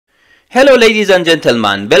Hello ladies and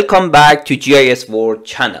gentlemen, welcome back to GIS World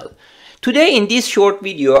channel. Today in this short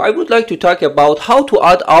video I would like to talk about how to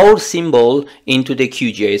add our symbol into the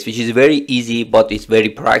QGIS, which is very easy but it's very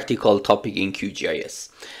practical topic in QGIS.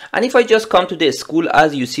 And if I just come to the school,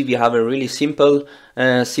 as you see we have a really simple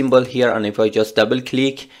symbol here, and if I just double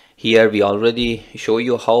click here, we already show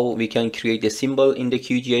you how we can create a symbol in the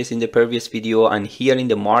QGIS in the previous video, and here in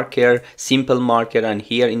the marker, simple marker, and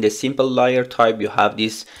here in the simple layer type you have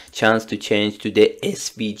this chance to change to the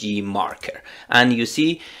SVG marker. And you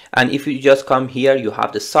see, and if you just come here, you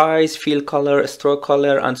have the size, fill color, stroke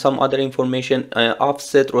color, and some other information,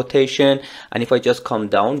 offset, rotation. And if I just come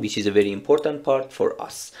down, which is a very important part for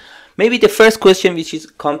us, maybe the first question which is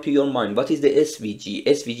come to your mind, what is the SVG?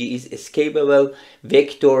 SVG is escapable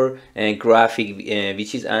vector graphic,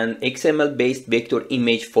 which is an XML based vector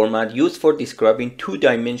image format used for describing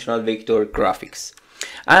two-dimensional vector graphics.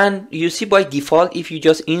 And you see, by default, if you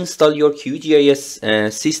just install your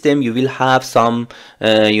QGIS system, you will have some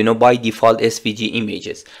by default SVG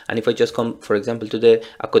images. And if I just come, for example, to the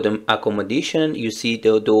accommodation, you see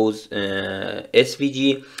those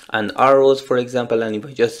SVG and arrows, for example, and if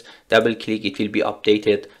I just double click, it will be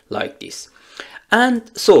updated like this.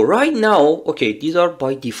 And so right now, okay, these are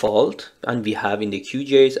by default, and we have in the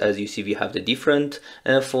QGIS, as you see, we have the different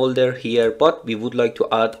folder here, but we would like to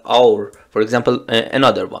add our, for example,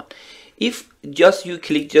 another one. If just you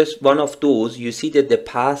click just one of those, you see that the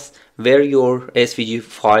path where your SVG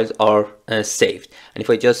files are saved. And if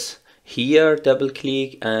I just here double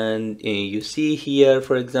click, and you see here,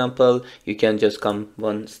 for example, you can just come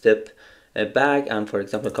one step back, and for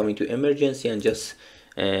example, coming to emergency and just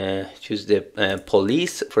choose the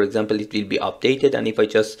police, for example, it will be updated. And if I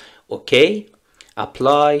just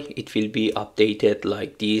apply, it will be updated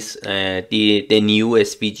like this, the new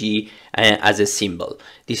SVG as a symbol.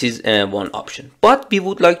 This is one option, but we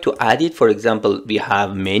would like to add it. For example, we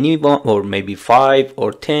have many, or maybe 5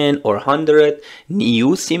 or 10 or 100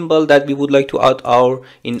 new symbol that we would like to add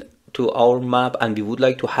to our map, and we would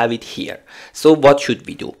like to have it here. So what should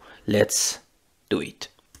we do? Let's do it.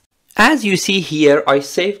 As you see here, I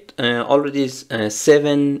saved already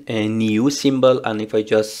 7 new symbol, and if I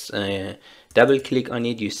just double click on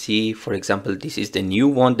it, you see, for example, this is the new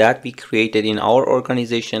one that we created in our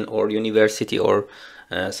organization or university or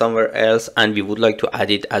somewhere else, and we would like to add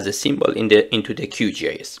it as a symbol into the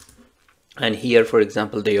QGIS. And here, for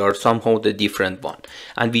example, they are somehow the different one,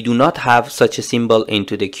 and we do not have such a symbol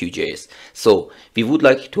into the QGIS. So we would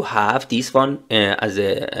like to have this one as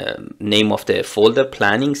a name of the folder,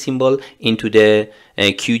 planning symbol, into the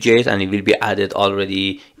QGIS, and it will be added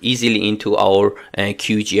already easily into our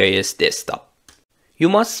QGIS desktop. You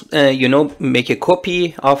must make a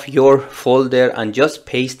copy of your folder and just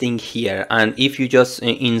pasting here. And if you just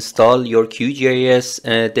install your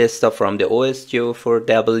QGIS desktop from the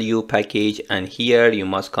OSGeo4W package, and here you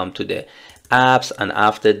must come to the apps, and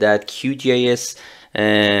after that QGIS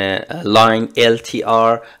line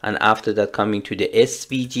LTR, and after that coming to the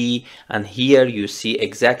SVG, and here you see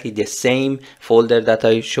exactly the same folder that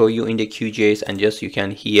I show you in the QGIS, and just you can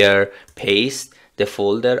here paste the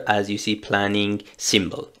folder as you see, planning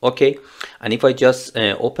symbol. Okay, and if I just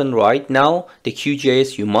open right now the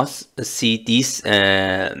QGIS, you must see this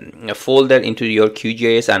folder into your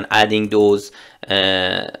QGIS and adding those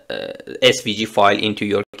SVG file into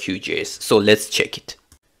your QGIS. So let's check it.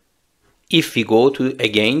 If we go to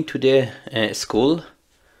again to the school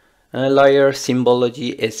layer,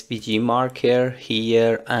 symbology, SVG marker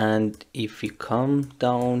here, and if we come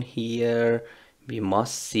down here, we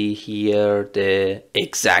must see here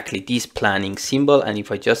exactly this planning symbol. And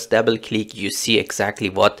if I just double click, you see exactly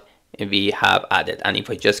what we have added. And if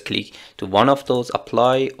I just click to one of those,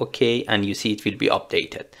 apply, okay, and you see it will be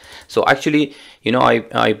updated. So actually,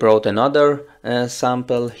 I brought another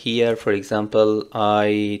sample here. For example,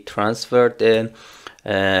 I transferred the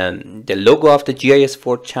logo of the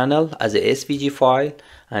GIS4 channel as a SVG file.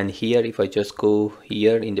 And here, if I just go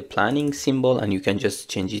here in the planning symbol, and you can just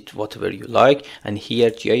change it whatever you like. And here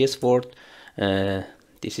GIS4,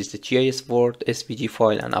 this is the GIS4 SVG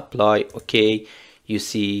file, and apply, okay. You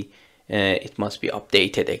see it must be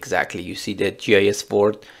updated exactly. You see the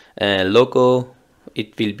GIS4 logo,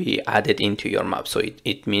 it will be added into your map. So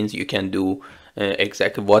it means you can do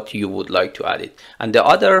exactly what you would like to add it. And the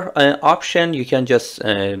other option, you can just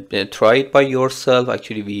try it by yourself.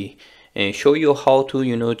 Actually, we show you how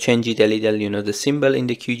to change it a little, the symbol in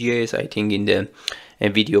the QGIS, I think in the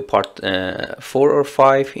video part 4 or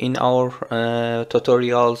 5 in our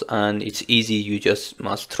tutorials, and it's easy. You just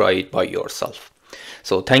must try it by yourself.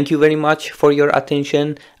 So thank you very much for your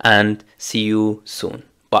attention, and see you soon.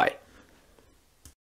 Bye.